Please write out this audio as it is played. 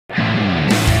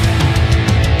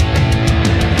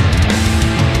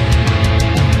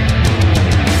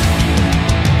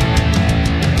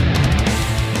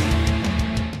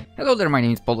Hello there, my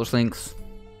name is PolishLynx.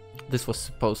 This was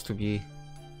supposed to be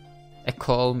a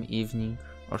calm evening,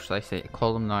 or should I say a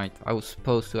calm night. I was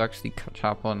supposed to actually catch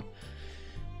up on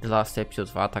the last episode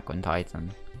of Attack on Titan.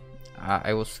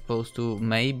 I was supposed to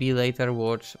maybe later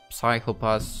watch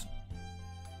Psychopass,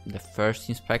 the first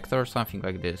Inspector, or something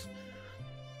like this.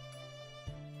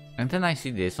 And then I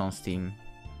see this on Steam.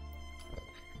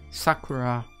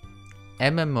 Sakura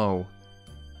MMO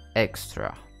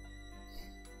Extra.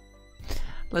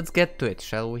 Let's get to it,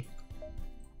 shall we?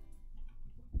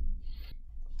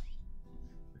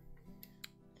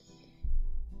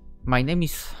 My name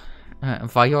is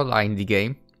Viola in the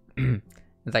game, and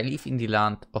I live in the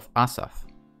land of Asaph.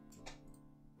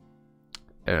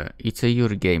 It's a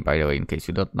Yuri game, by the way, in case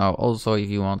you don't know. Also, if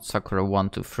you want Sakura 1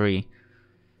 to 3,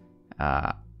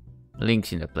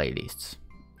 links in the playlists.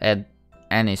 And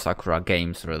any Sakura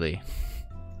games, really.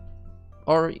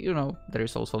 Or, you know, there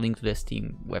is also a link to the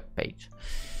Steam webpage.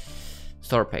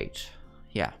 Store page.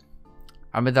 Yeah.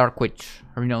 I'm a dark witch,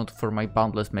 renowned for my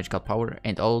boundless magical power,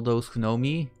 and all those who know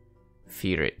me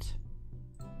fear it.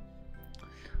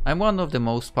 I'm one of the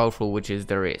most powerful witches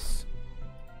there is.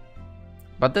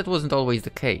 But that wasn't always the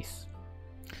case.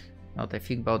 Now that I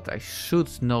think about it, I should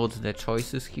note the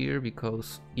choices here,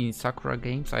 because in Sakura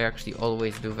games I actually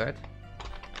always do that.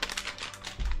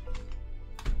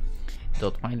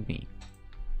 Don't mind me.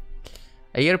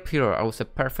 A year prior, I was a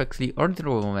perfectly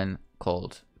ordinary woman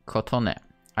called Kotone.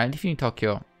 I live in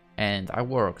Tokyo and I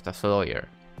worked as a lawyer.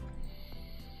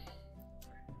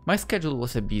 My schedule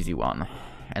was a busy one,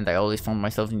 and I always found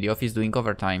myself in the office doing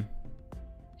overtime.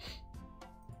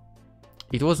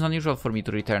 It wasn't unusual for me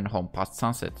to return home past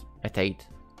sunset at 8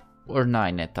 or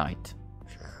 9 at night.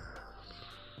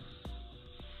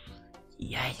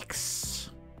 Yikes.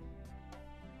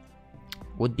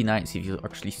 Would be nice if you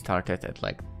actually started at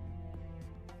like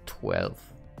 12.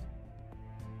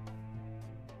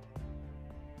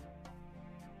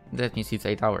 That means it's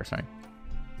 8 hours, right?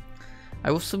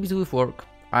 I was so busy with work,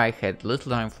 I had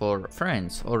little time for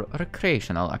friends or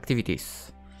recreational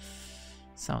activities.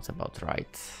 Sounds about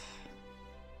right.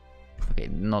 Okay,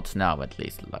 not now at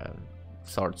least,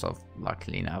 sorts of,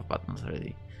 luckily enough, but not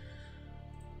really.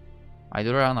 I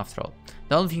do run after all.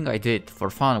 The only thing I did for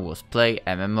fun was play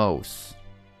MMOs.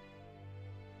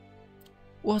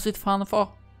 Was it fun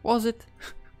for? Was it?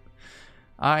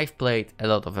 I've played a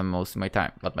lot of MMOs in my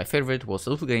time, but my favorite was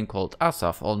a little game called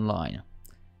Asaph Online.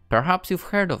 Perhaps you've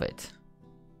heard of it.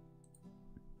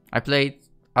 I played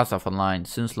Asaph Online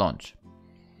since launch.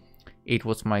 It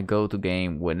was my go-to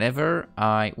game whenever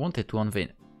I wanted to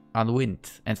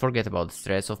unwind and forget about the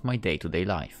stress of my day-to-day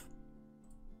life.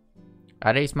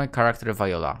 I raised my character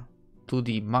Viola to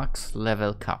the max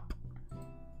level cap.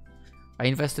 I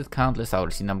invested countless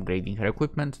hours in upgrading her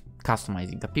equipment,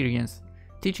 customizing appearance,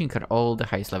 teaching her all the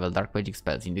highest level dark magic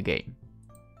spells in the game.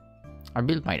 I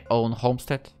built my own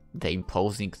homestead, the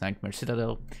imposing Nightmare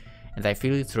Citadel, and I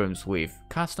filled its rooms with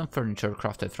custom furniture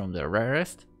crafted from the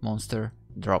rarest monster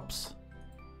drops.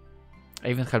 I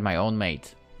even had my own maid,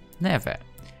 Neve,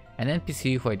 an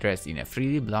NPC who I dressed in a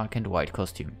frilly black and white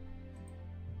costume.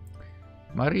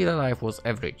 My real life was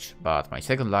average, but my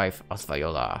second life as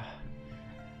Viola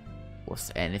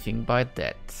was anything but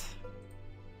that.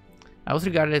 I was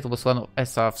regarded as one of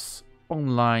Asaph's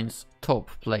online's top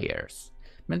players.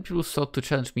 Many people sought to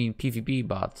challenge me in PvP,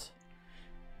 but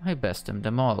I bested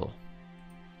them all.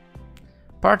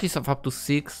 Parties of up to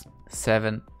 6,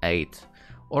 7, 8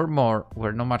 or more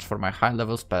were no match for my high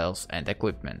level spells and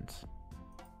equipment.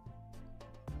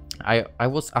 I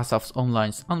was Asaph's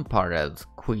online's unparalleled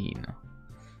queen.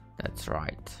 That's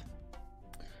right.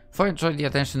 If I enjoyed the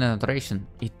attention and adoration,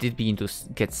 it did begin to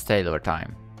get stale over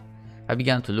time. I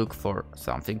began to look for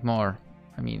something more.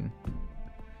 I mean,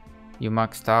 you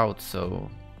maxed out,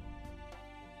 so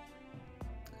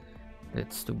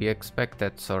that's to be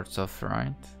expected, sorts of,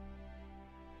 right?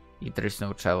 If there is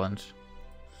no challenge.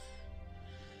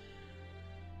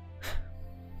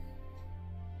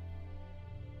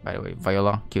 By the way,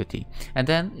 Viola, cutie. And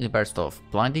then, in a burst of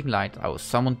blinding light, I was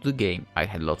summoned to the game I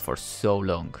had loved for so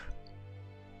long.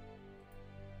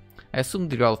 I assumed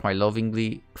the role of my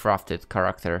lovingly crafted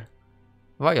character,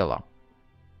 Viola.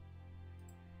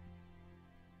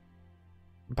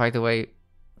 By the way,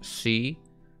 she,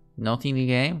 not in the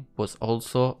game, was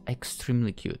also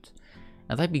extremely cute.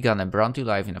 And I began a brand new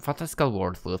life in a fantastical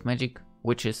world full of magic,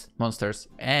 witches, monsters,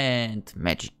 and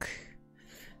magic.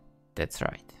 That's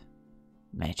right.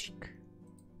 Magic.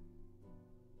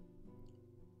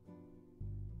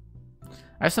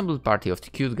 I assembled a party of the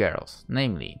cute girls,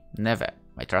 namely Neve,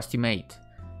 my trusty maid,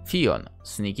 Fion,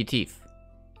 sneaky thief,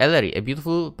 Ellery, a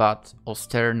beautiful but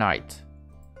austere knight,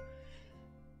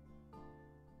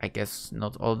 I guess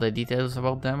not all the details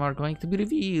about them are going to be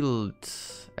revealed,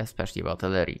 especially about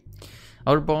Ellery.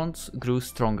 Our bonds grew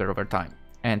stronger over time,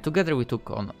 and together we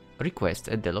took on requests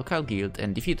at the local guild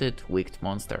and defeated wicked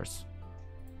monsters.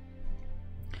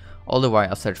 All the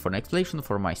while I searched for an explanation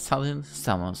for my sudden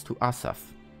summons to Asaph.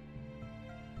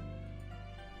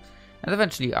 And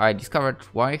eventually I discovered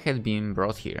why I had been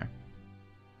brought here.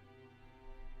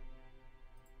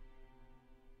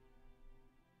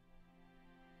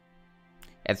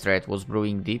 A threat was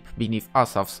brewing deep beneath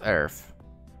Asaph's earth.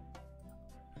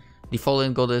 The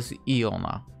fallen goddess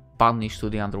Iona, banished to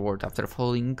the underworld after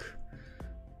falling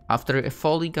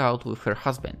out with her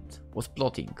husband, was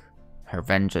plotting her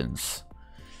vengeance.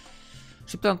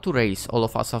 She planned to raze all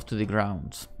of Asaph to the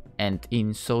ground, and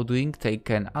in so doing take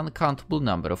an uncountable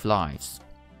number of lives.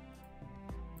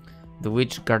 The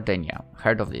witch Gardenia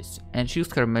heard of this, and she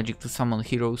used her magic to summon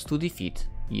heroes to defeat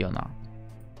Iona.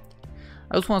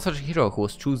 I was one such hero who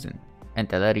was chosen,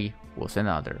 and Ellery was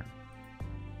another.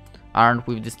 Armed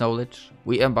with this knowledge,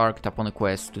 we embarked upon a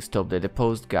quest to stop the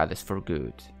deposed goddess for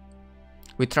good.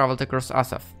 We traveled across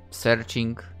Asaph,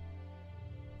 searching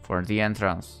for the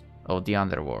entrance of the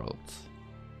underworld.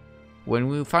 When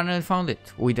we finally found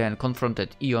it, we then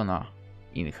confronted Iona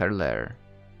in her lair.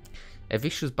 A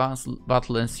vicious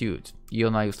battle ensued.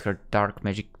 Iona used her dark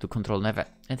magic to control Neve,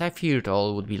 and I feared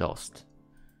all would be lost.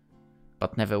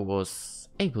 But Neve was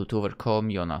able to overcome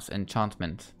Iona's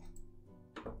enchantment.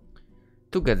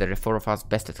 Together the four of us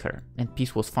bested her, and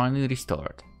peace was finally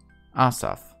restored.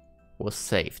 Asaph was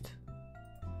saved.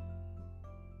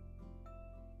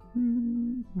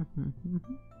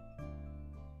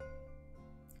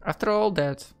 After all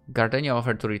that, Gardenia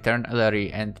offered to return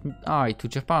Ellery and I to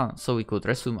Japan so we could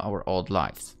resume our old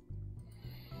lives.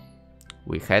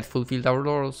 We had fulfilled our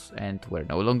roles and were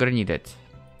no longer needed.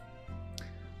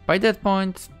 By that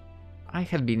point, I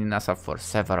had been in Asaph for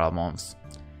several months.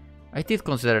 I did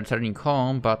consider returning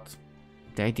home, but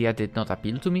the idea did not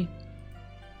appeal to me.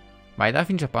 My life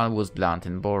in Japan was bland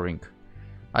and boring.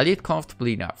 I lived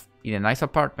comfortably enough, in a nice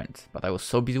apartment, but I was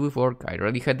so busy with work I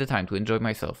rarely had the time to enjoy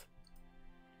myself.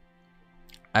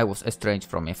 I was estranged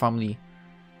from my family,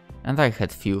 and I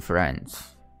had few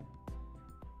friends.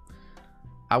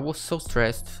 I was so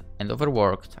stressed and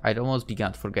overworked, I almost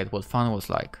began to forget what fun was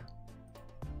like.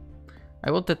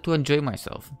 I wanted to enjoy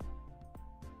myself.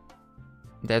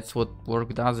 That's what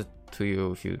work does it to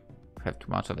you if you have too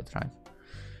much of it, right?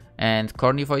 And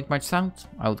corny though it might sound,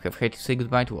 I would have hated to say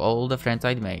goodbye to all the friends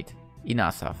I'd made in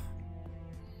Asaph.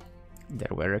 There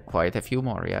were quite a few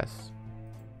more, yes.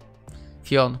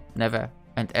 Fionn, Neve,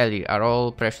 and Ellie are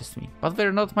all precious to me, but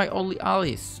they're not my only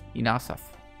allies in Asaph.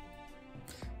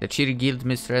 The cheery guild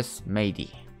mistress,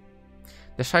 Maidie.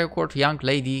 The shy-awkward young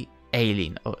lady,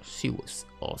 Aileen, oh, she was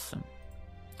awesome.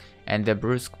 And the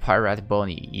brusque pirate,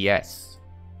 Bonnie, yes.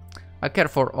 I care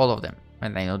for all of them,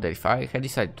 and I know that if I had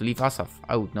decided to leave Asaph,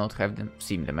 I would not have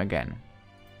seen them again.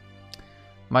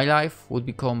 My life would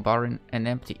become barren and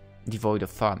empty, devoid of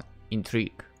fun,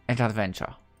 intrigue, and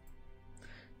adventure.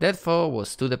 That thought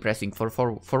was too depressing for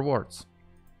words.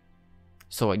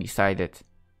 So I decided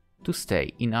to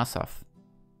stay in Asaph.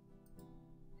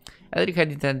 Ellery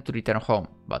had intended to return home,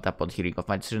 but upon hearing of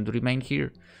my decision to remain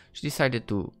here, she decided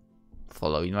to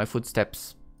follow in my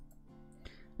footsteps.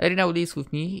 Ellery now lives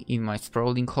with me in my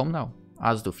sprawling home now,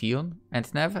 as do Fionn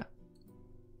and Neve.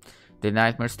 The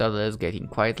nightmare citadel is getting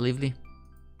quite lively,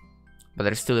 but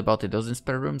there's still about a dozen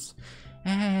spare rooms,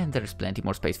 and there's plenty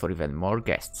more space for even more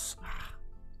guests.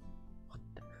 What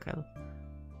the hell?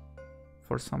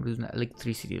 For some reason,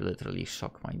 electricity literally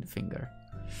shocked my finger.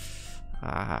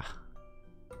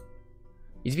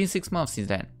 It's been 6 months since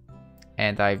then,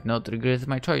 and I've not regretted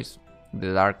my choice.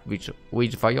 The dark witch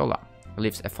Viola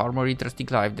lives a far more interesting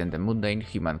life than the mundane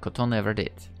human Coton ever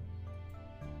did.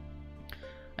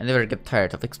 I never get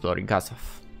tired of exploring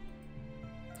Asaph.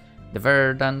 The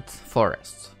verdant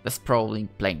forests, the sprawling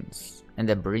plains, and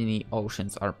the briny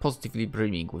oceans are positively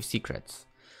brimming with secrets.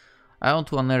 I want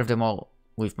to unearth them all,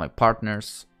 with my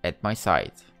partners at my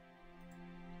side.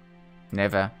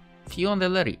 Neve, Fionn and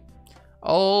Ellery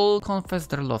all confess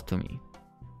their love to me,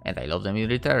 and I love them in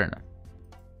return.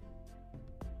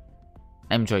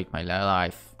 I enjoyed my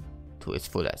life to its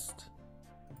fullest.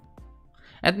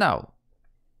 And now,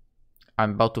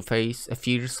 I'm about to face a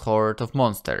fierce horde of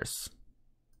monsters.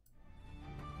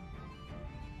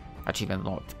 Achievement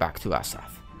unlocked, back to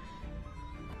Asaph.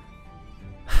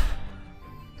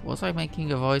 Was I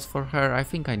making a voice for her? I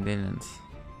think I didn't.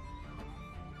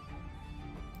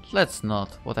 Let's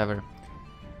not, whatever.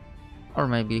 Or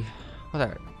maybe,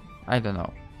 whatever. I don't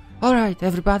know. Alright,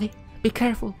 everybody, be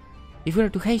careful. If we're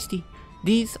too hasty,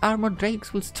 These armored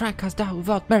drakes will strike us down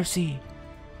without mercy.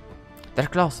 Their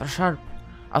claws are sharp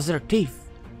as their teeth,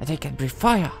 and they can breathe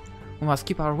fire. We must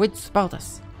keep our wits about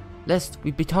us, lest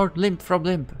we be torn limb from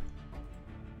limb.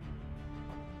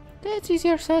 That's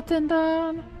easier said than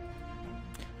done.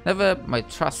 Never, my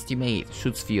trusty maid,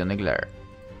 shoots Fiona glare.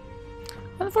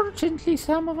 Unfortunately,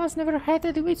 some of us never had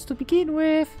any wits to begin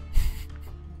with.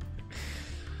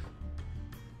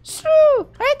 It's true,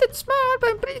 I ain't that smart, but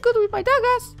I'm pretty good with my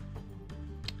daggers.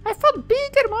 I fought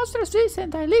bigger monsters this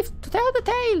and I lived to tell the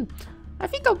tale. I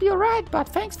think I'll be alright, but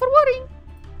thanks for worrying.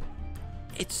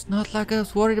 It's not like I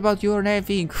was worried about you or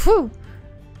anything. Phew.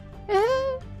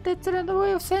 That's another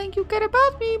way of saying you care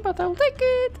about me, but I'll take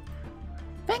it.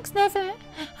 Thanks, Neve.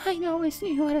 I always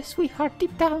knew you were a sweetheart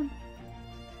deep down.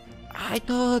 I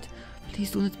know.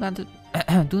 Please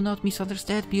do not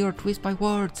misunderstand me or twist my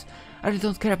words. I really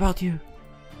don't care about you.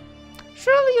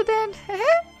 Surely you then.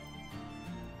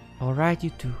 Alright,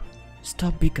 you two.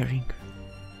 Stop bickering.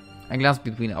 I glance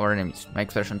between our enemies, my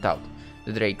expression taut.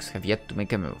 The drakes have yet to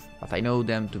make a move, but I know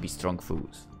them to be strong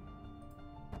foes.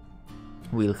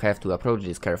 We'll have to approach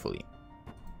this carefully.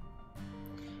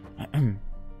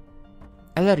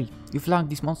 Ellery, you flank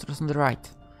these monsters on the right.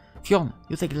 Fionn,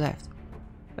 you take the left.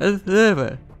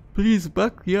 Never. Please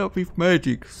back me up with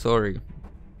magic. Sorry.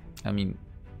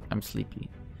 I'm sleepy.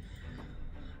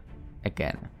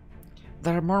 Again.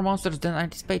 There are more monsters than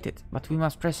anticipated, but we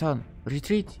must press on.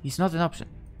 Retreat is not an option.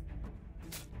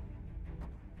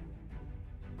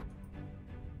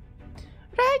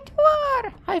 Right you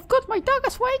are! I've got my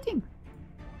daggers waiting!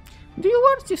 Do you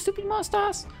words, you stupid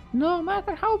monsters? No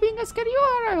matter how big and scary you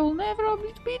are, I will never be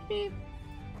able to beat me.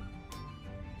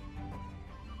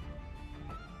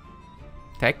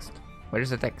 Text? Where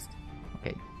is the text?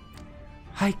 Okay.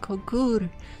 I concur.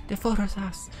 The four of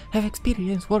us have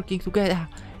experience working together,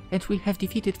 and we have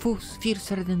defeated foes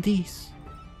fiercer than these.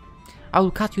 I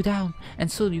will cut you down, and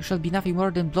soon you shall be nothing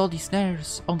more than bloody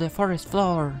snares on the forest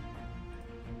floor.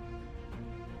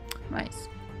 Nice.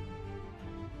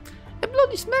 A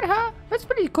bloody snare, huh? That's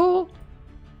pretty cool.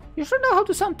 You sure know how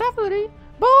to sound cavalry.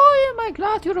 Boy, am I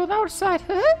glad you're on our side,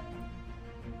 huh?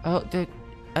 Oh,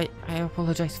 I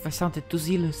apologize if I sounded too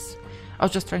zealous. I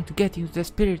was just trying to get into the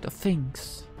spirit of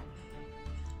things.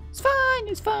 It's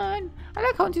fine. I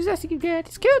like how enthusiastic you get.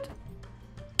 It's cute.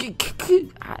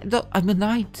 I'm a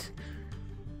knight.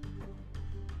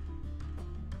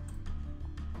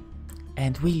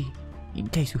 And we, in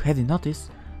case you hadn't noticed,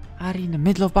 are in the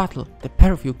middle of battle. The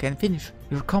pair of you can finish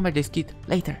your combat skit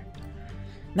later.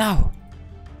 Now!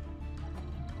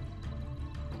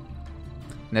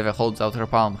 Neve holds out her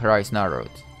palm, her eyes narrowed.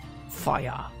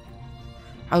 Fire!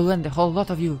 I'll end the whole lot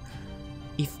of you.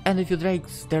 If any of you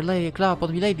drakes dare lay a claw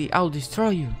upon me lady, I'll destroy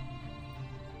you.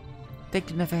 Take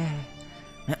the Neve.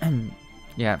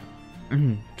 Yeah.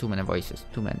 Too many voices,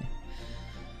 too many.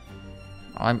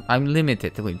 I'm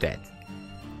limited with that.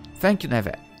 Thank you,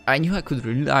 Neve. I knew I could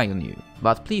rely on you,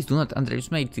 but please do not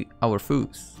underestimate our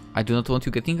foes. I do not want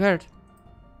you getting hurt.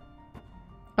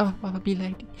 Oh, my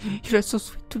lady, you are so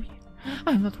sweet to me.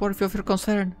 I'm not worthy of your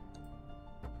concern.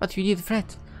 But you need a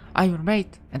threat. I am your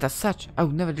mate, and as such, I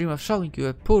would never dream of showing you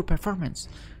a poor performance.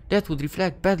 That would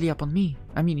reflect badly upon me.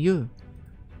 I mean you.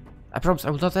 I promise I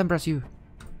will not embarrass you.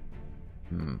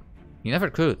 You never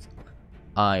could.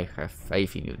 I have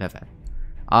faith in you, Neve.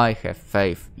 I have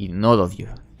faith in all of you.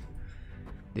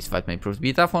 This fight may prove to be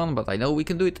a tough one, but I know we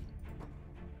can do it.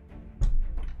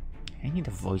 I need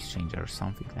a voice changer or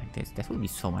something like this. That would be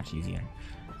so much easier.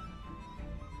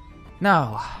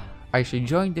 Now, I shall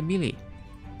join the melee.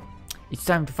 It's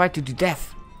time to fight to the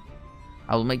death.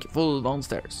 I will make you full of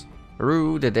monsters.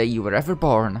 Rue the day you were ever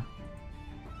born.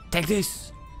 Take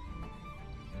this!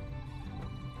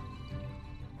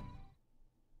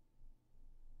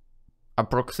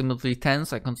 Approximately 10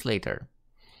 seconds later.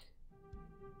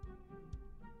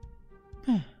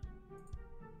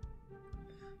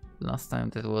 Last time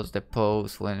that was the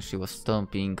pose when she was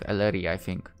stomping Ellery, I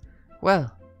think.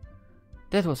 Well,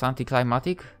 that was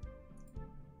anticlimactic.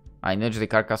 I nudged the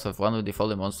carcass of one of the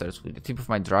fallen monsters with the tip of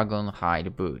my dragon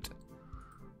hide boot.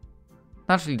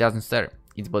 Naturally, it doesn't stir.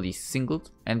 Its body is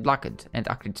singled and blackened, and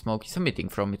acrid smoke is emitting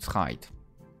from its hide.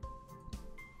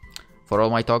 For all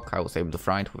my talk, I was able to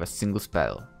fry it with a single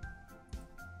spell.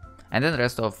 And then the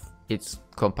rest of its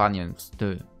companions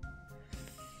too.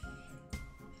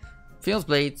 Fion's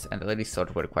blades and Ellery's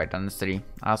sword were quite unnecessary,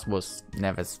 as was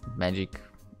Neve's magic.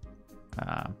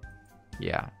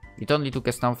 Yeah, it only took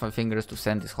a snap of my fingers to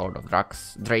send this horde of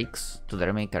drakes to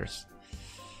their makers.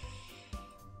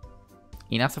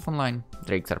 In Asaph Online,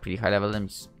 drakes are pretty high level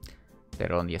enemies.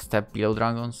 They're only a step below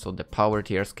dragons on the power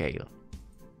tier scale.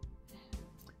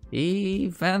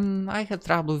 Even I had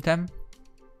trouble with them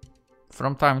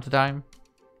from time to time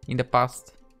in the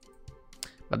past.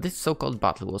 But this so-called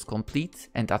battle was complete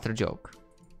and utter joke.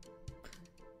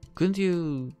 Couldn't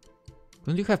you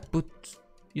have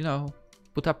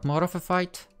put up more of a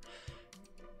fight?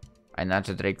 I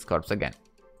nudged Drake's corpse again.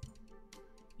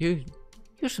 You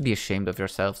should be ashamed of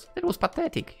yourselves. That was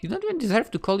pathetic. You don't even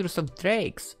deserve to call yourself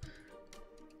Drakes.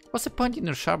 What's the point in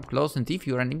your sharp claws and teeth if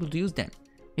you are unable to use them?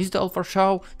 Is it all for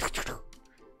show?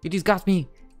 You disgust me.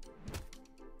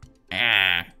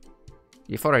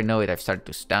 Before I know it, I've started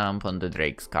to stamp on the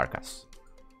Drake's carcass.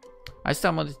 I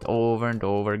summoned it over and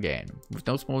over again, with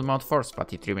no small amount of force,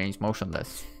 but it remains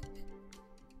motionless.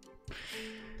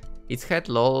 Its head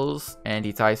lolls and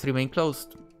its eyes remain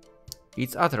closed.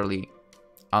 It's utterly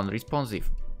unresponsive.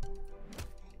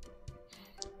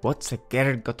 What's a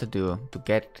Geralt got to do to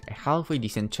get a halfway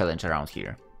decent challenge around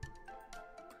here?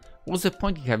 What's the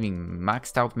point in having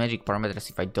maxed out magic parameters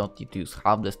if I don't need to use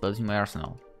half the spells in my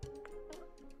arsenal?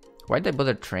 Why'd I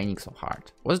bother training so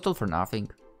hard? Was it all for nothing?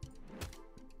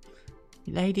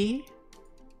 Lady?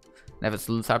 Neves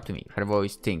looks up to me, her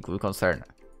voice thick with concern.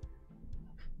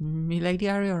 Milady,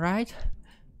 are you alright?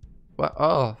 Well,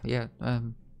 oh, yeah,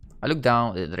 I look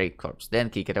down at the Drake corpse,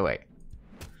 then kick it away.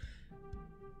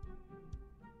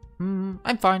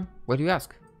 I'm fine. Why do you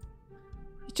ask?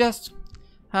 Just,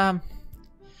 you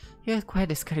had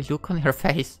quite a scary look on your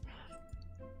face.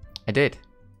 I did.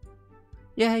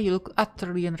 Yeah, you look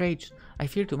utterly enraged. I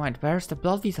fear to might burst a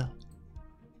blood vessel.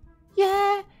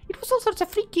 Yeah, it was all sorts of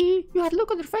freaky. You had a look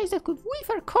on your face that could weave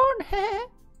her corn hair.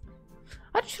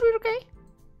 Are you sure you're okay?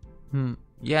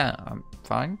 Yeah, I'm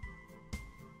fine.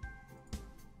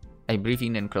 I breathe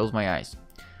in and close my eyes.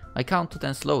 I count to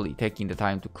 10 slowly, taking the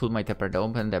time to cool my temper to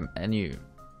open them anew.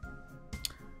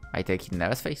 I take in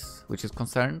Neves' face, which is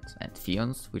concerned, and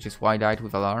Fion's, which is wide-eyed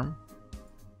with alarm.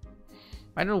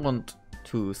 I don't want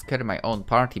to scare my own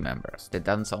party members. That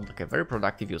doesn't sound like a very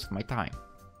productive use of my time.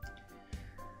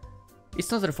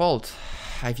 It's not their fault.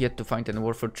 I've yet to find any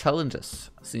worthwhile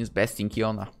challenges since besting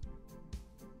Kiona.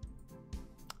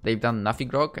 They've done nothing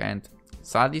wrong, and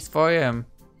satisfy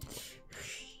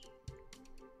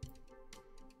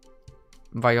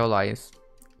Viola is.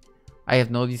 I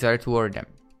have no desire to worry them.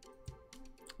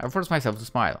 I force myself to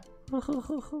smile.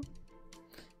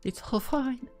 It's all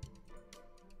fine.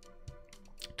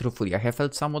 Truthfully, I have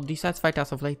felt somewhat dissatisfied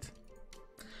as of late.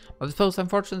 But I suppose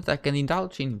unfortunate I can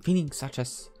indulge in feelings such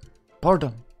as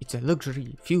boredom. It's a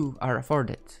luxury few are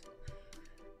afforded.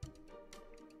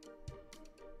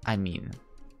 I mean,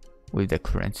 with the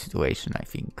current situation, I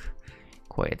think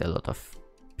quite a lot of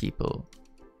people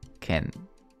can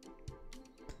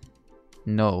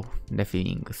know the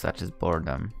feeling such as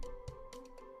boredom.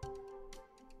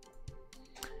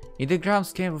 In the grand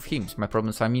scheme of things, my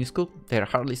problems are minuscule. They are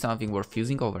hardly something worth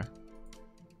fusing over.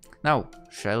 Now,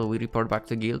 shall we report back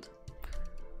to the guild?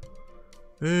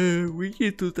 We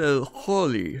need to tell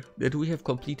Holly that we have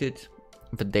completed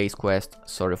the day's quest.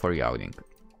 Sorry for yawning.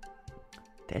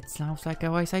 That sounds like a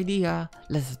wise idea.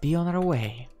 Let's be on our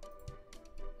way.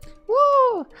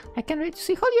 Woo! I can't wait to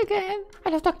see Holly again. I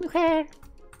love talking to her.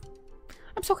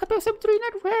 I'm so happy I was able to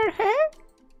reunite her.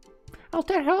 I'll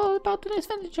tell her all about today's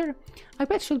adventure. I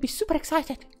bet she'll be super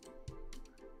excited.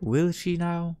 Will she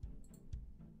now?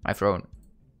 I frown.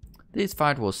 This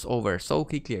fight was over so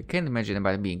quickly I can't imagine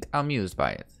anybody being amused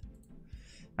by it.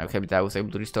 I'm happy that I was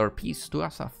able to restore peace to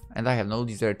Asaph, and I have no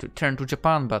desire to return to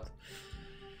Japan, but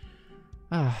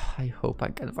I hope I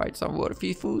can find some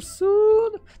worthy food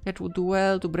soon. That would do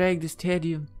well to break the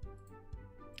stadium.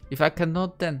 If I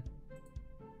cannot, then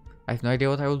I have no idea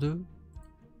what I will do.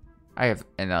 I have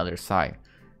another sigh.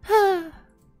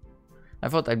 I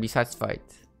thought I'd be satisfied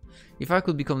if I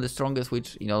could become the strongest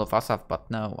witch in all of Asaph, but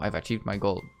now I've achieved my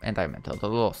goal and I'm at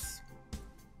total loss.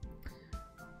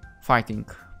 Fighting,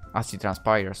 as it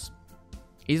transpires,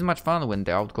 is much fun when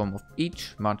the outcome of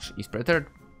each match is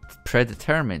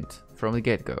predetermined from the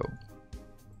get-go.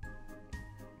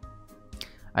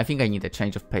 I think I need a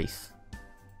change of pace.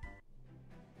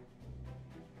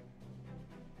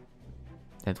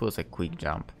 That was a quick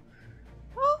jump.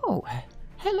 Oh,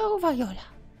 hello Viola.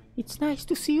 It's nice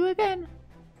to see you again.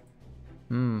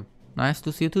 Nice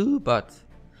to see you too, but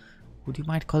would you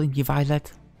mind calling me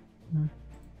Violet?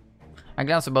 I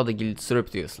glance about the guild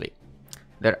surreptitiously.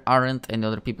 There aren't any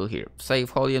other people here, save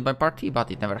Holly and my party,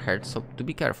 but it never hurts, so to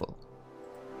be careful.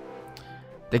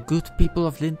 The good people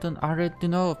of Linton aren't to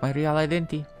know of my real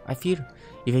identity. I fear,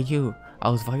 if I knew I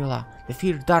was Viola, the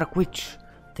feared dark witch,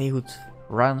 they would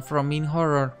run from me in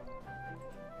horror.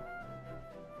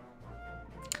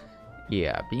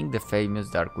 Yeah, being the famous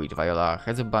Dark Witch Viola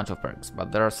has a bunch of perks,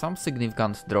 but there are some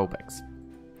significant drawbacks.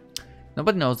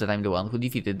 Nobody knows that I'm the one who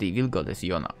defeated the evil goddess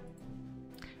Iona.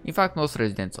 In fact, most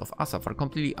residents of Asaph are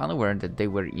completely unaware that they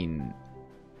were in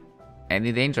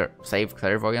any danger, save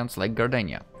clairvoyants like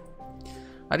Gardenia.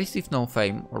 I received no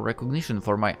fame or recognition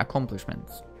for my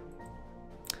accomplishments.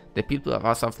 The people of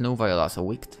Asaph know Viola as a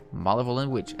wicked, malevolent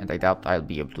witch, and I doubt I'll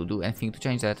be able to do anything to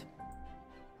change that.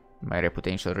 My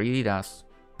reputation really does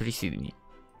precede me.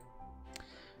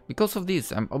 Because of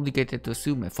this, I'm obligated to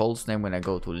assume a false name when I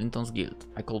go to Linton's guild.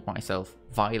 I called myself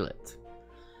Violet.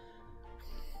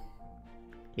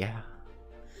 Yeah.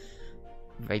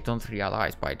 They don't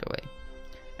realize, by the way.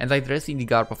 And I dress in the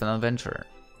garb of an adventurer.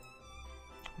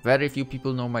 Very few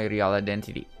people know my real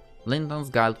identity. Linton's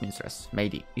guild mistress,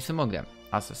 Maid, is among them.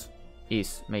 Asaph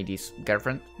is Maid's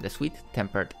girlfriend, the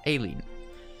sweet-tempered Aileen.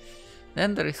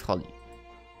 Then there is Holly.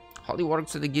 Holly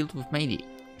works at the guild with Maid.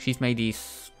 She's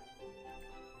Maid's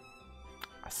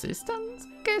assistant,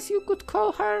 I guess you could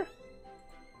call her.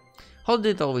 Holly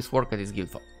did always work at his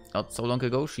guild. Not so long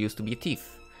ago, she used to be a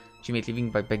thief. She made a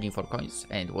living by begging for coins,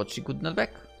 and what she could not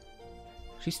beg,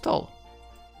 she stole.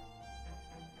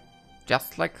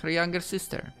 Just like her younger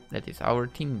sister, that is our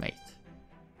teammate.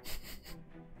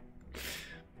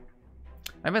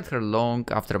 I met her long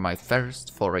after my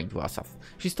first foray into Asaph.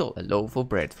 She stole a loaf of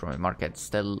bread from a market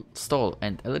stall,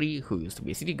 and Ellery, who used to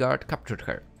be a city guard, captured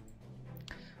her.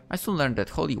 I soon learned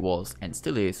that Holly was, and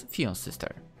still is, Fion's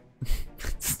sister.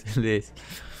 Still is.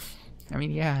 I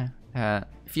mean, yeah.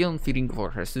 Fion, fearing for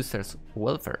her sister's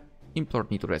welfare, implored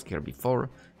me to rescue her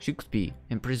before she could be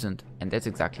imprisoned, and that's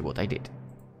exactly what I did.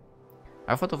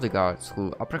 I thought of the guards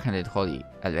who apprehended Holly,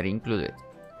 Ellery included.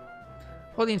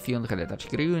 Holly and Fion had a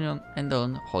touching reunion, and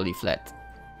then Holly fled.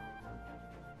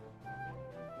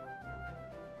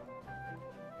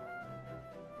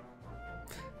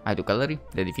 I took Ellery,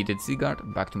 the defeated sea guard,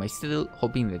 back to my citadel,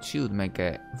 hoping that she would make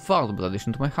a valuable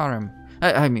addition to my harem.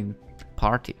 I mean,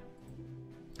 party.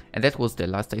 And that was the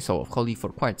last I saw of Holly for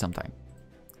quite some time.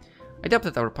 I doubt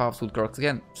that our paths would cross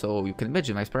again, so you can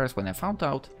imagine my surprise when I found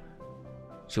out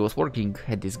she was working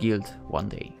at this guild one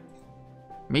day.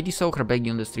 Maid saw her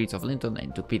begging on the streets of Linton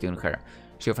and took pity on her.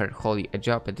 She offered Holly a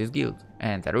job at this guild,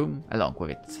 and a room along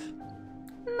with it.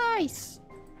 Nice!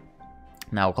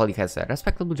 Now Holly has a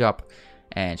respectable job,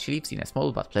 and she lives in a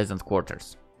small but pleasant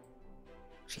quarters.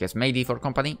 She has Maid for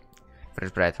company,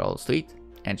 fresh bread rolls to eat,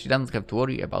 and she doesn't have to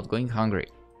worry about going hungry.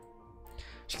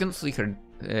 She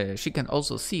can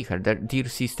also see her dear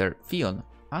sister Fion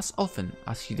as often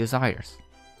as she desires.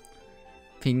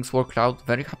 Things work out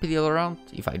very happily all around,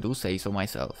 if I do say so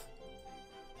myself.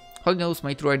 Holly knows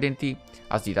my true identity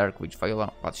as the Dark Witch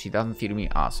Viola, but she doesn't fear me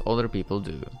as other people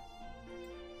do.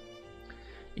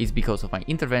 It's because of my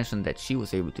intervention that she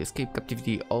was able to escape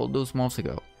captivity all those months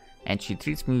ago, and she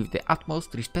treats me with the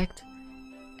utmost respect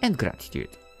and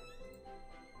gratitude.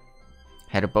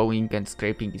 Her bowing and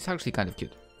scraping is actually kind of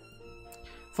cute.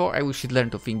 For I wish she'd learn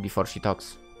to think before she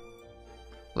talks.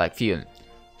 Like Fion,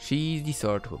 she's the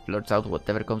sort who blurts out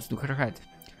whatever comes to her head.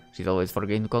 She's always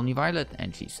forgetting to call me Violet,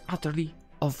 and she's utterly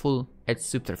awful at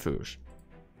subterfuge.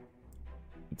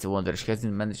 It's a wonder she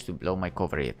hasn't managed to blow my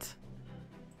cover yet.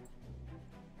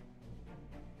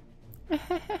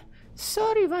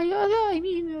 Sorry,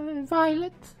 Viola,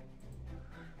 Violet.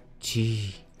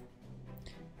 Gee.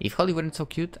 If Holly weren't so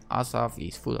cute, Asaph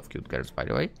is full of cute girls, by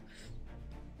the way.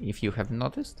 If you haven't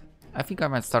noticed, I think I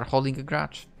might start holding a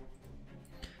grudge.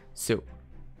 So,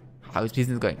 how is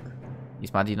business going?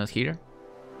 Is Maddie not here?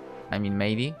 I mean,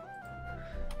 Maid?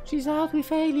 She's out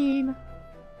with Aileen.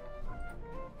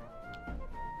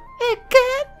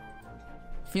 Again?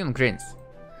 Fion grins.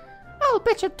 I'll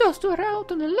bet you those two are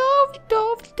out on a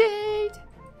lovely date.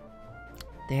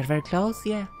 They're very close,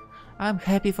 yeah. I'm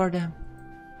happy for them.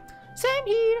 Same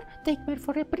here. Take me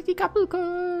for a pretty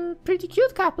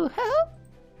cute couple, huh?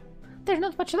 They're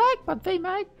not much alike, but they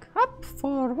make up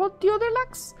for what the other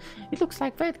lacks. It looks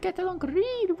like they'd get along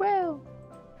really well.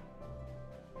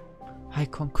 I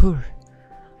concur.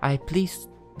 I'm pleased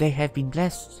they have been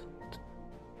blessed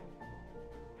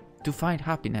to find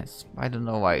happiness. I don't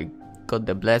know where I got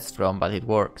the blessed from, but it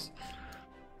works.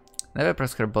 Never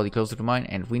press her body closer to mine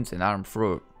and wins an arm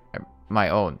through my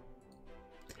own.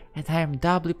 And I am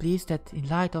doubly pleased that in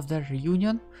light of their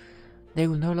reunion, they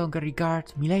will no longer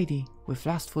regard Milady with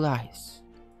lustful eyes.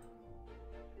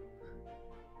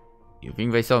 You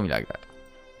think they saw me like that?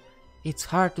 It's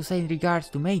hard to say in regards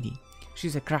to Maid.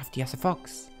 She's as crafty as a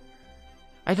fox.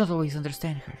 I don't always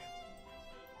understand her.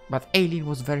 But Aileen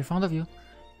was very fond of you.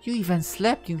 You even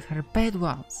slept in her bed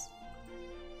once.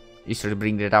 Is she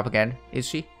bringing it up again, is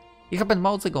she? It happened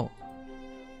months ago.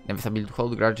 Neve's ability to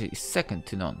hold grudges is second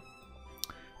to none.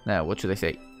 Now, what should I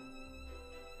say?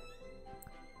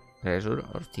 Reger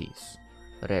or Tease?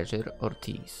 Reger or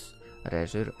Tease?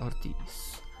 Reger or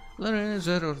Tease?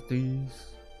 Reger or Tease?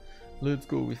 Let's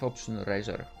go with option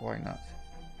Reger, why not?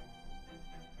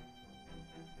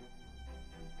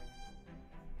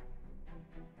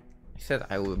 I said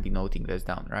I will be noting this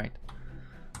down, right?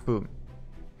 Boom.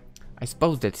 I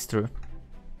suppose that's true.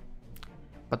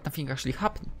 But nothing actually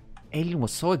happened. Alien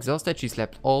was so exhausted she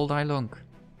slept all night long.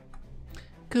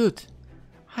 Good.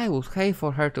 I would hate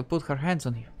for her to put her hands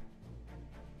on you.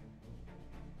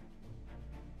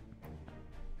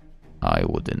 I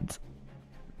wouldn't.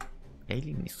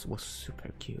 Alien was super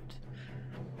cute.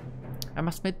 I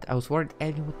must admit, I was worried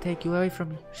Alien would take you away from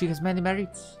me. She has many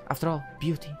merits. After all,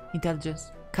 beauty,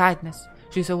 intelligence, kindness.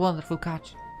 She's a wonderful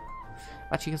catch.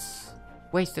 But she has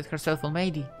wasted herself on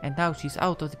Maid, and now she's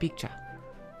out of the picture.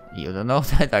 You don't know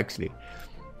that actually.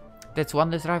 That's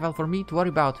one less rival for me to worry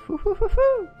about.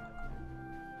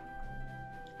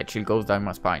 A chill goes down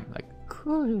my spine, like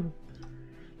cool.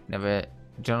 Never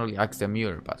generally acts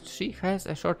demure, but she has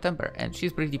a short temper and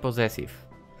she's pretty possessive.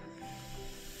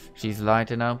 She's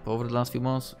lightened up over the last few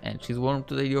months and she's warmed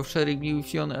to the idea of sharing me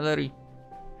with you and Ellery.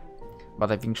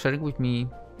 But I think sharing with me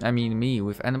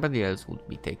with anybody else would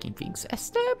be taking things a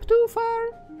step too far.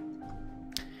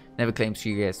 Never claims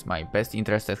she has my best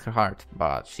interest at her heart,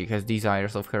 but she has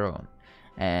desires of her own.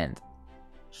 And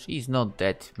she's not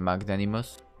that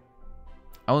magnanimous.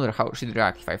 I wonder how she'd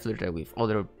react if I flirted with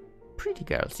other pretty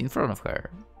girls in front of her.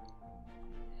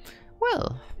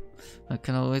 Well, I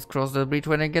can always cross the bridge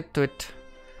when I get to it.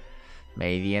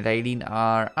 Maid and Aileen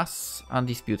are us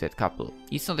undisputed couple.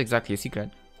 It's not exactly a secret.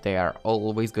 They are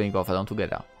always going off alone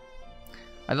together.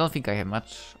 I don't think I have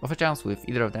much of a chance with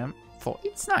either of them, for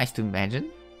it's nice to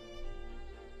imagine.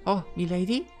 Oh,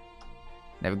 milady?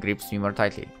 Never grips me more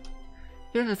tightly.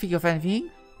 You don't think of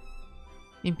anything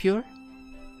impure?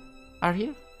 Are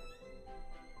you?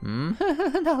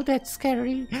 No, that's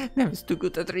scary. Never's too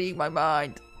good at reading my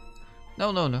mind. No,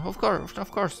 of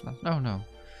course not. No.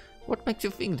 What makes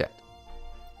you think that?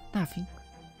 Nothing.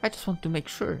 I just want to make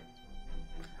sure.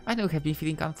 I know you have been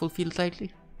feeling unfulfilled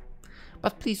lately,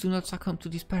 but please do not succumb to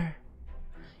despair.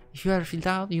 If you ever feel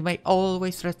down, you may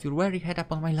always rest your weary head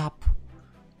upon my lap.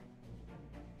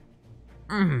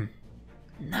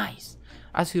 Nice.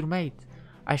 As your maid,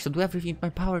 I shall do everything in my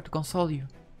power to console you.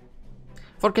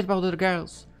 Forget about other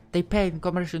girls. They paid in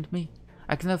comparison to me.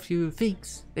 I can offer you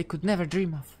things they could never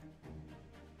dream of.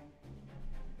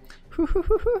 You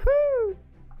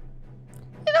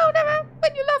know, Neva,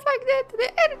 when you laugh like that,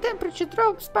 the air temperature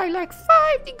drops by like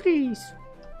 5 degrees.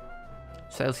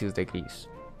 Celsius degrees.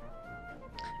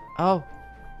 Oh.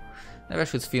 Neva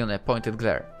shoots Fiona a pointed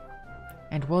glare.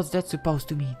 And what's that supposed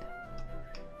to mean?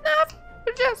 Nothing.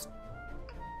 You're just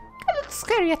a little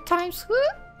scary at times,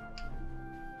 huh?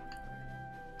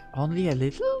 Only a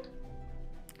little?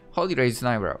 Holly raised an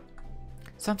eyebrow.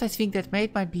 Sometimes think that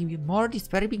Maid might be more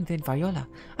disturbing than Viola.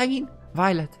 I mean,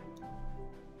 Violet.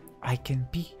 I can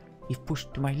be, if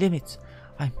pushed to my limits.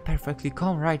 I'm perfectly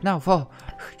calm right now, for...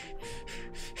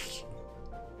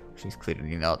 She's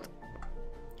clearly not.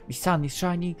 The sun is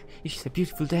shining, it is a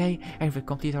beautiful day, and we've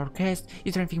completed our quest.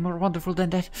 Is there anything more wonderful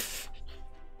than that?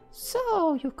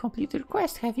 So, you completed your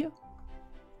quest, have you?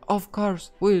 Of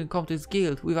course, we didn't come to this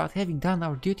guild without having done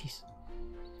our duties.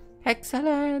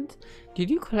 Excellent! Did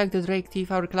you collect the Drake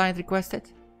Thief our client requested?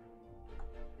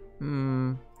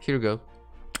 Here you go.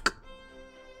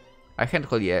 I hand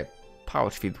Holly a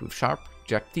pouch filled with sharp,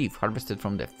 jack teeth harvested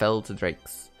from the felled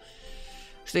drakes.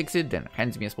 She takes it, then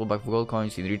hands me a small bag of gold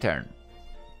coins in return.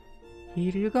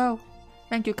 Here you go.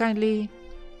 Thank you kindly.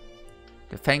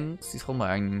 The thanks is all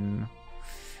mine.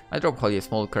 I drop Holly a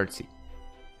small curtsy.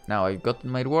 Now I've gotten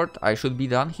my reward, I should be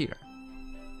done here.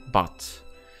 But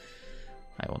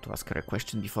I want to ask her a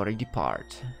question before I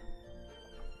depart.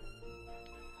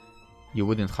 You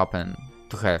wouldn't happen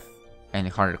to have any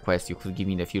harder quest you could give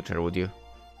me in the future, would you?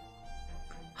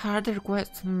 Harder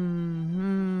quest?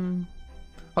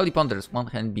 Holly ponders, one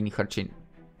hand beneath her chin.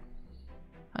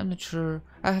 I'm not sure.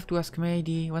 I have to ask Maid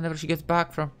whenever she gets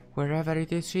back from wherever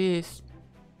it is she is.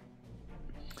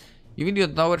 You really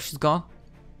don't know where she's gone?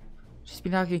 She's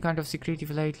been acting kind of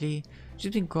secretive lately.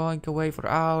 She's been going away for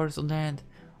hours on end,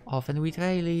 often with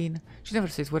Aileen. She never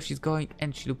says where she's going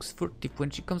and she looks furtive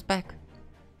when she comes back.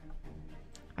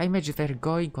 I imagine they're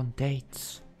going on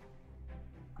dates.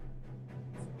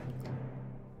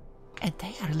 And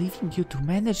they are leaving you to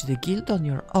manage the guild on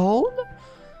your own?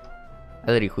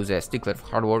 Ellery, who's a stickler for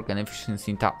hard work and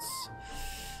efficiency in tasks.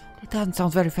 That doesn't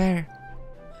sound very fair.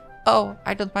 Oh,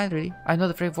 I don't mind really. I'm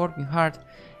not afraid of working hard.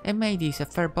 And Maid is a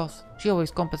fair boss. She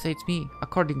always compensates me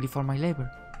accordingly for my labor.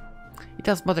 It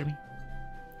does bother me.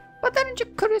 But aren't you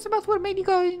curious about where Maid is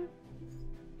going?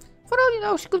 For all you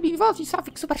know, she could be involved in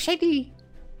something super shady.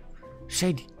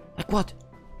 Shady? Like what?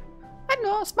 I don't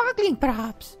know, smuggling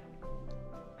perhaps.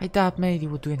 I doubt Maid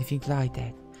would do anything like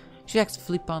that. She acts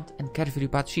flippant and carefree,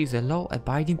 but she is a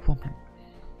law-abiding woman.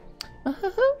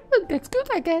 That's good,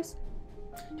 I guess.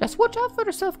 Just watch out for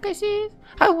yourself, Casey.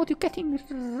 I don't want you getting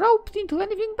roped into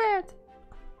anything bad.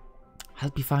 I'll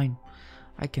be fine.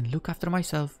 I can look after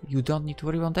myself. You don't need to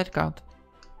worry on that count.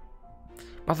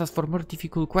 But as for more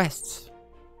difficult quests,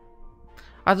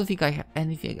 I don't think I have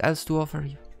anything else to offer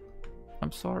you.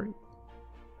 I'm sorry.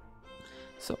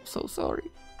 So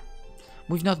sorry.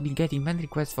 We've not been getting many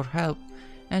requests for help,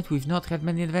 and we've not had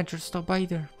many adventures stop by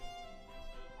either.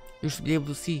 You should be able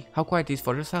to see how quiet it is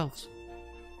for yourselves.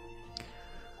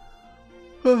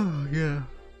 Oh, yeah.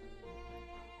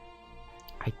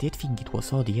 I did think it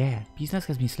was odd, yeah. Business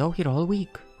has been slow here all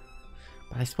week.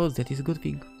 But I suppose that is a good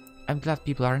thing. I'm glad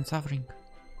people aren't suffering.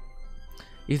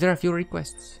 If there are fewer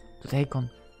requests to take on,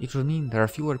 it will mean there are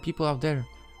fewer people out there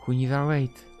who need our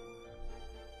aid.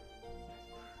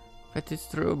 That is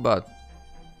true, but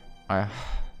I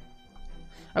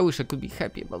wish I could be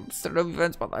happy about the start of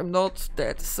events, but I'm not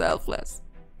that selfless.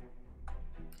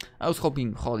 I was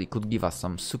hoping Holly could give us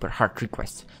some super hard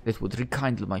requests that would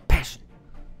rekindle my passion.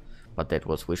 But that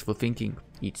was wishful thinking.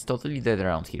 It's totally dead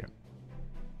around here.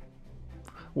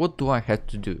 What do I have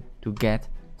to do to get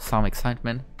some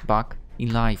excitement back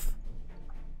in life?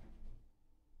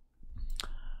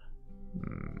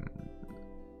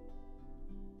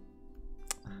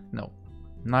 No.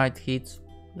 Night hits.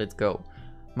 Let's go.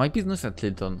 My business at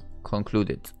Tilton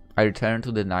concluded. I returned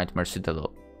to the Nightmare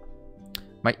Citadel.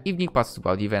 My evening passes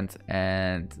about the event,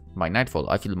 and by nightfall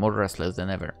I feel more restless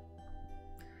than ever.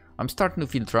 I'm starting to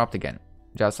feel trapped again,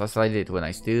 just as I did when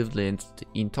I still lived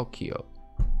in Tokyo.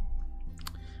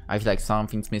 I feel like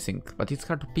something's missing, but it's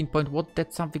hard to pinpoint what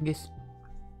that something is.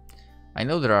 I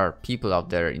know there are people out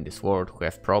there in this world who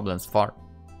have problems far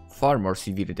more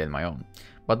severe than my own,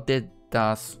 but that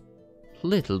does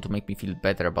little to make me feel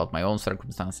better about my own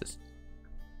circumstances.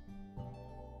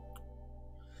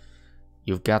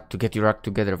 You've got to get your act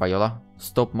together, Viola.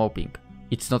 Stop moping.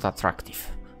 It's not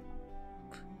attractive.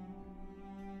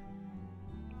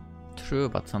 True,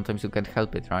 but sometimes you can't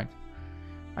help it, right?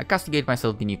 I castigate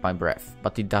myself beneath my breath,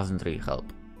 but it doesn't really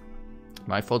help.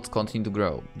 My thoughts continue to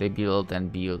grow. They build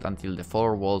and build until the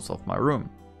four walls of my room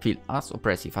feel as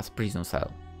oppressive as a prison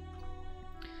cell.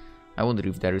 I wonder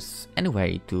if there is any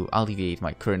way to alleviate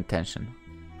my current tension.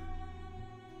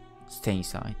 Stay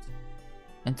inside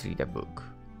and read a book.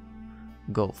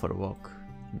 Go for a walk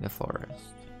in the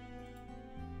forest.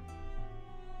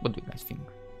 What do you guys think?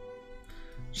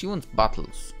 She wants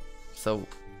battles, so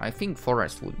I think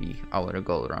forest would be our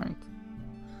goal, right?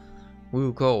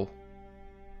 We'll go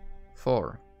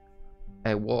for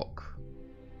a walk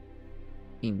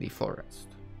in the forest.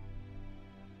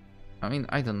 I mean,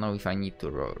 I don't know if I need to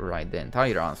write the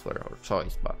entire answer or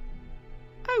choice, but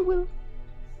I will.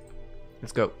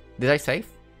 Let's go. Did I save?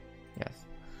 Yes.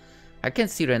 I can't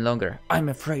see her any longer. I'm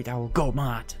afraid I will go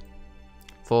mad.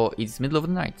 For it's middle of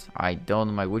the night. I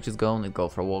don my witch's gown and go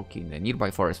for a walk in the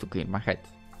nearby forest to clear my head.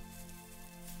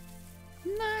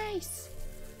 Nice.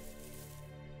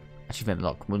 Achievement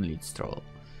lock, Moonlit Stroll.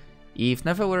 If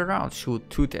Never were around, she would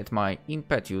toot at my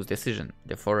impetuous decision.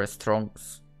 The forest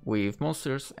throngs with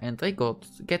monsters and they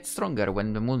get stronger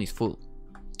when the moon is full.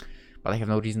 But I have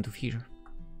no reason to fear.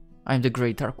 I am the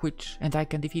great dark witch and I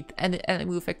can defeat any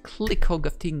enemy with a click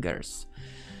of fingers.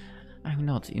 I'm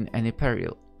not in any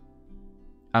peril.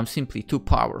 I'm simply too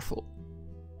powerful.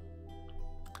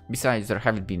 Besides, there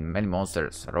haven't been many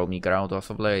monsters roaming around as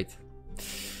of late.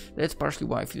 That's partially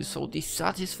why I feel so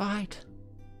dissatisfied.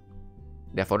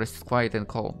 The forest is quiet and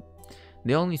calm.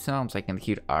 The only sounds I can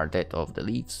hear are that of the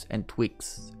leaves and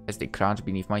twigs as they crunch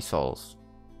beneath my soles.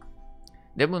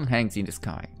 The moon hangs in the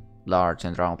sky, large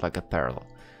and round like a pearl.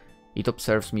 It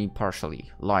observes me impartially,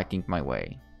 lighting my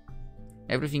way.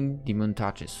 Everything the moon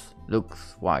touches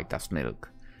looks white as milk.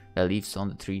 The leaves on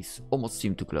the trees almost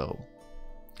seem to glow.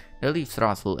 The leaves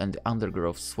rustle and the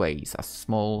undergrowth sways as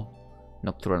small,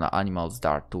 nocturnal animals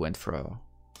dart to and fro.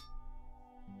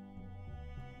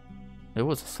 There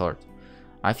was a sort.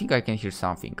 I think I can hear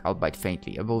something, albeit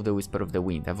faintly, above the whisper of the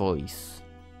wind, a voice.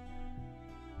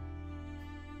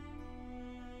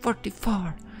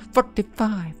 44,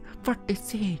 45,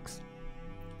 46.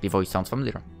 The voice sounds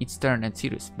familiar. It's stern and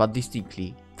serious, but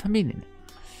distinctly feminine.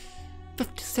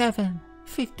 57,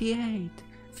 58,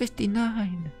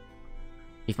 59.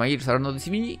 If my ears are not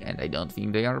deceiving me, and I don't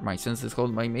think they are, my senses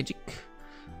hold my magic.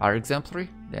 are exemplary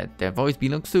that their voice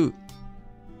belongs to.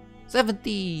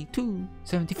 72,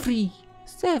 73,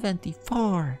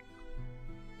 74.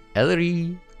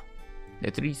 Ellery.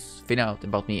 The trees thin out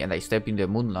about me and I step in the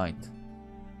moonlight.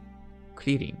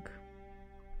 Clearing.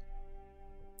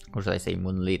 Or should I say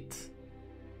moonlit?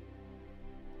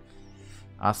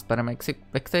 As per my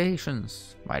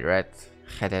expectations, my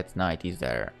red-headed knight is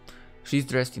there. She's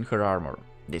dressed in her armor,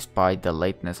 despite the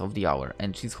lateness of the hour,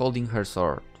 and she's holding her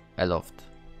sword aloft.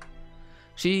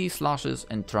 She slashes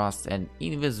and thrusts at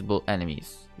invisible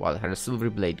enemies, while her silver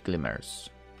blade glimmers.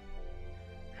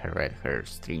 Her red hair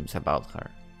streams about her,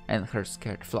 and her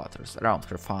skirt flutters around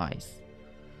her thighs.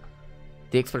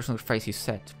 The expression of her face is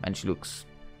set, and she looks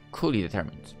coolly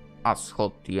determined, as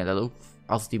haughty and aloof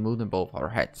as the moon above our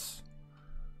heads.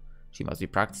 She must be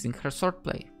practicing her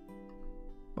swordplay,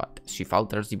 but she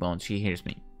falters the moment she hears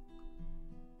me.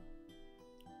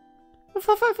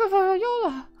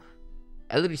 Viola!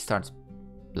 Ellery starts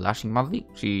blushing madly.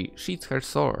 She sheathes her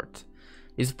sword.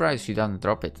 Is surprised she doesn't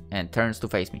drop it and turns to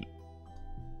face me.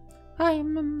 I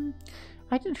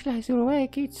didn't realize you're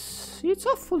awake. It's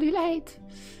awfully late.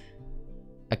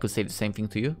 I could say the same thing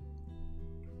to you.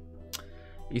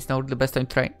 It's now the best time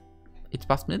to train. It's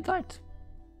past midnight.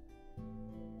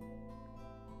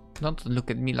 Don't look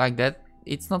at me like that.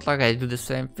 It's not like I do the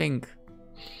same thing.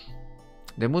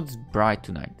 The moon is bright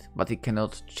tonight, but it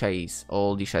cannot chase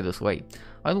all the shadows away.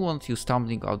 I don't want you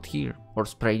stumbling out here or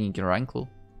spraining your ankle.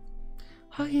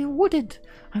 I wouldn't.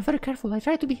 I'm very careful. I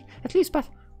try to be, at least, but...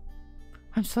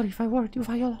 I'm sorry if I worried you,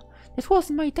 Viola. That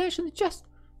wasn't my intention, it just...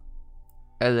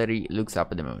 Ellery looks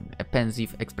up at the moon, a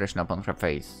pensive expression upon her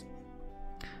face.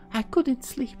 I couldn't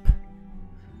sleep.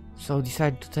 So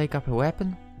decided to take up a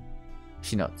weapon?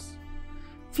 She nods.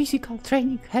 Physical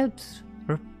training helps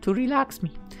to relax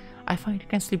me. I find I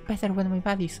can sleep better when my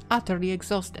body is utterly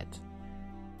exhausted.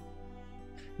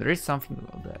 There is something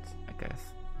about that, I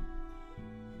guess.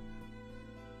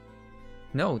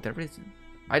 No, there isn't.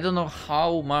 I don't know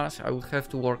how much I would have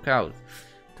to work out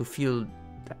to feel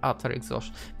the utter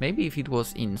exhaustion. Maybe if it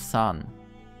was in sun.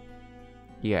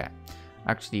 Yeah,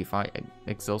 actually if I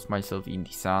exhaust myself in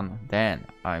the sun, then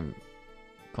I'm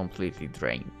completely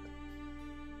drained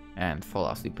and fall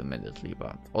asleep immediately,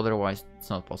 but otherwise it's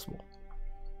not possible.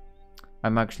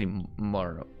 I'm actually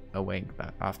more awake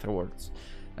afterwards.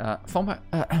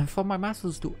 For my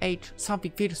muscles to age,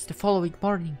 something feels the following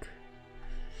morning.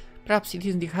 Perhaps it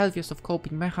isn't the healthiest of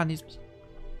coping mechanisms.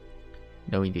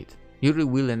 No, indeed. You really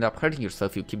will end up hurting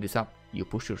yourself if you keep this up. You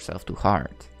push yourself too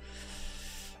hard.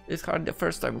 It's hard the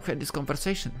first time we had this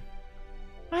conversation.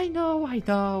 I know.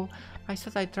 I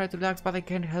said I'd try to relax, but I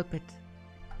can't help it.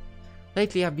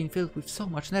 Lately I've been filled with so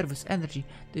much nervous energy.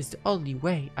 This is the only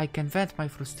way I can vent my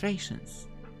frustrations.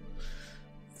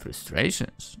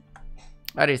 Frustrations?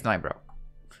 I raised an eyebrow.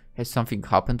 Has something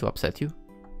happened to upset you?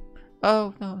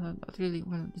 Oh, no, not really.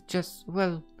 Well, it's just,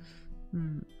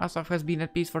 Asaph has been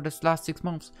at peace for the last 6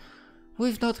 months.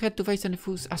 We've not had to face any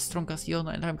foes as strong as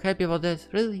Yona, and I'm happy about that.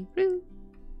 Really.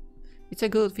 It's a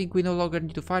good thing we no longer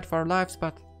need to fight for our lives,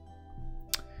 but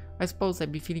I suppose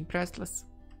I'd be feeling restless.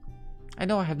 I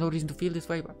know I have no reason to feel this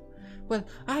way, but, well,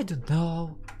 I don't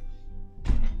know.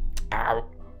 Ow.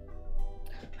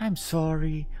 I'm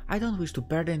sorry. I don't wish to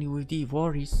burden you with the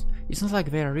worries. It's not like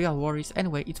they're real worries.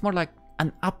 Anyway, it's more like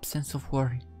an absence of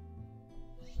worry.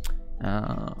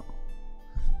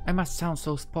 I must sound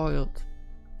so spoiled.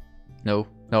 No,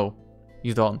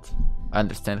 you don't. I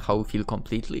understand how you feel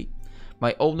completely.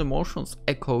 My own emotions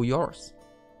echo yours.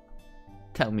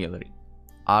 Tell me, Yuri,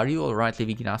 are you alright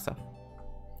living in Asaph?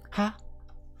 Huh?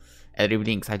 Ellery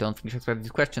blinks. I don't think she expected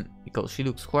this question, because she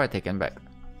looks quite taken back.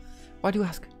 Why do you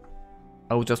ask?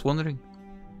 I was just wondering.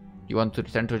 You want to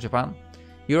return to Japan?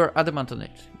 You're adamant on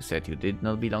it. You said you did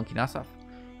not belong in Asaph.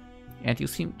 And you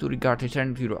seem to regard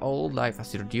returning to your old life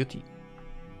as your duty.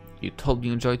 You told me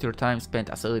you enjoyed your time spent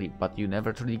as Ellery, but you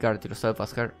never truly regarded yourself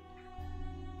as her.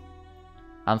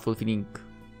 Unfulfilling,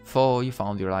 for you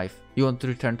found your life. You want to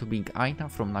return to being Aina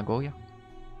from Nagoya?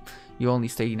 You only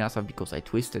stayed in Asaph because I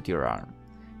twisted your arm.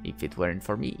 If it weren't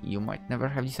for me, you might never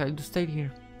have decided to stay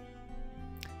here.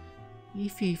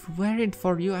 If it weren't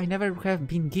for you, I never would have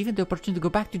been given the opportunity to go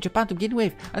back to Japan to begin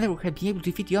with. I never would have been able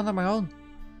to defeat Yona on my own.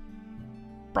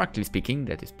 Practically speaking,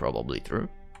 that is probably true.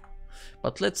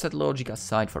 But let's set logic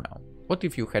aside for now. What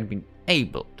if you had been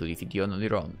able to defeat Yona on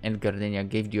your own, and Gardenia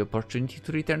gave you the opportunity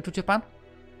to return to Japan?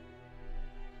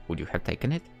 Would you have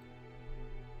taken it?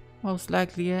 Most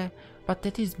likely, yeah. But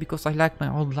that is because I liked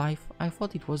my old life. I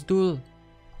thought it was dull.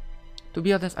 To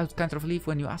be honest, I was kind of relieved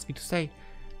when you asked me to stay.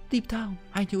 Deep down,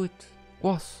 I knew it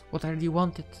was what I really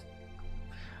wanted.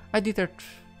 I did it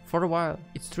For a while,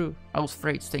 it's true, I was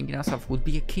afraid staying in Asaph would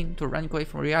be akin to running away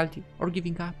from reality or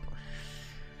giving up.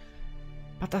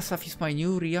 But Asaph is my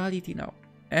new reality now,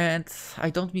 and I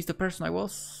don't miss the person I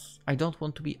was. I don't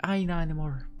want to be Aina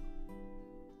anymore.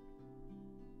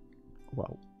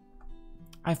 Wow.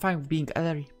 I'm fine with being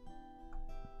Ellery.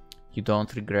 You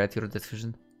don't regret your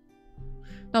decision?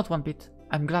 Not one bit.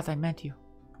 I'm glad I met you.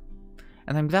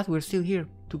 And I'm glad we're still here,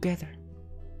 together.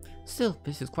 Still,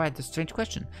 this is quite a strange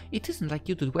question. It isn't like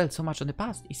you to dwell so much on the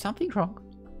past. Is something wrong?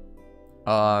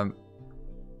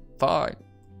 Fine.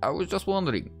 I was just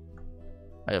wondering.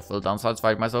 I have felt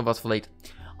unsatisfied myself as of late.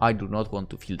 I do not want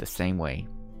to feel the same way.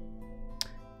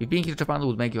 If being in Japan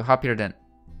would make you happier, then...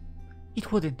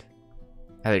 It wouldn't.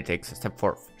 Ellery takes a step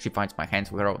forward. She finds my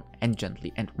hands with her own and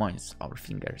gently entwines our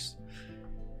fingers.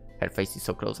 Her face is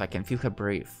so close I can feel her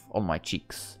breath on my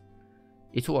cheeks.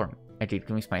 It's warm and it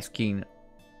makes my skin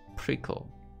prickle.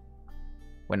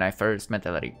 When I first met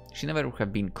Ellery, she never would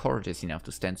have been courageous enough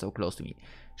to stand so close to me.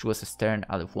 She was a stern,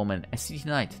 aloof woman, a city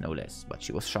knight no less, but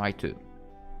she was shy too.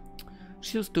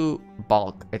 She used to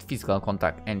balk at physical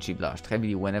contact and she blushed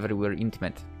heavily whenever we were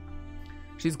intimate.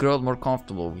 She's grown more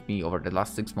comfortable with me over the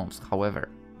last 6 months, however.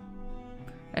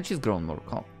 And she's grown more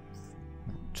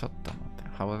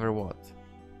however what?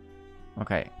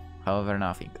 Okay, however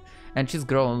nothing. And she's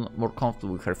grown more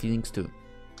comfortable with her feelings too.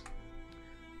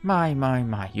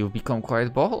 My, you've become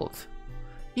quite bold.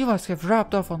 You must have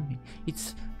rubbed off on me.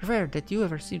 It's rare that you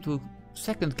ever seem to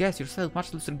second guess yourself,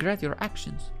 much less regret your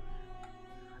actions.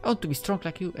 I want to be strong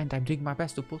like you, and I'm doing my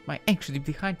best to put my anxiety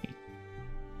behind me.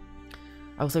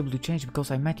 I was able to change because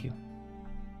I met you.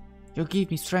 You give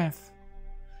me strength,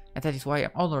 and that is why I'm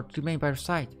honored to remain by your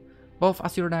side, both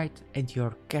as your knight and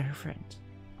your girlfriend.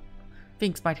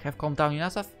 Things might have calmed down in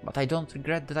Asaph, but I don't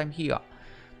regret that I'm here.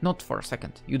 Not for a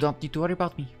second. You don't need to worry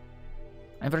about me.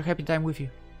 I'm very happy that I'm with you.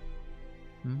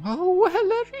 Oh,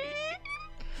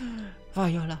 Ellery!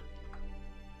 Viola.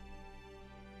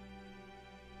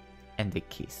 And they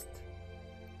kissed.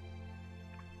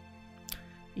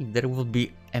 If there would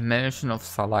be a mention of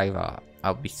saliva,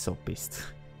 I'll be so pissed.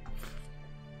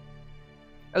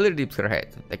 Ellery dips her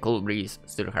head. The cool breeze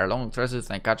stirs her long tresses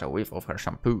and I catch a whiff of her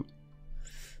shampoo.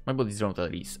 My body is drawn to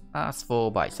Ellery's, as though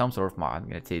by some sort of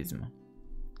magnetism.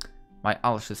 My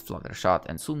eyelashes flutter shut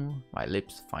and soon my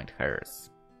lips find hers.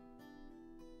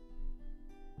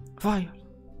 Viola.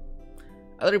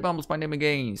 Ellery mumbles my name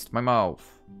against my mouth.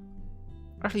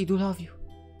 I really do love you.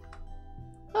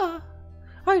 Ah,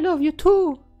 I love you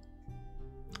too.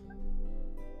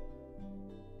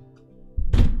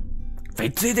 They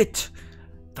did it!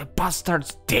 The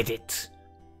bastards did it!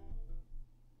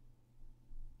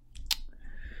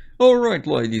 Alright,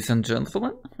 ladies and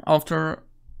gentlemen, after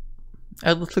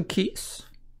a little kiss,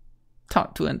 time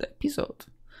to end the episode.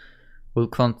 We'll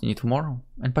continue tomorrow,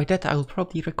 and by that I will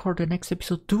probably record the next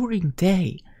episode during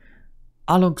day,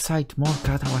 alongside more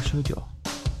Katawa Shoujo.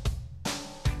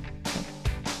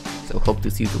 So hope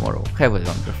to see you tomorrow. Have a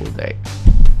wonderful day.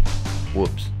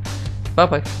 Whoops. Bye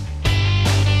bye.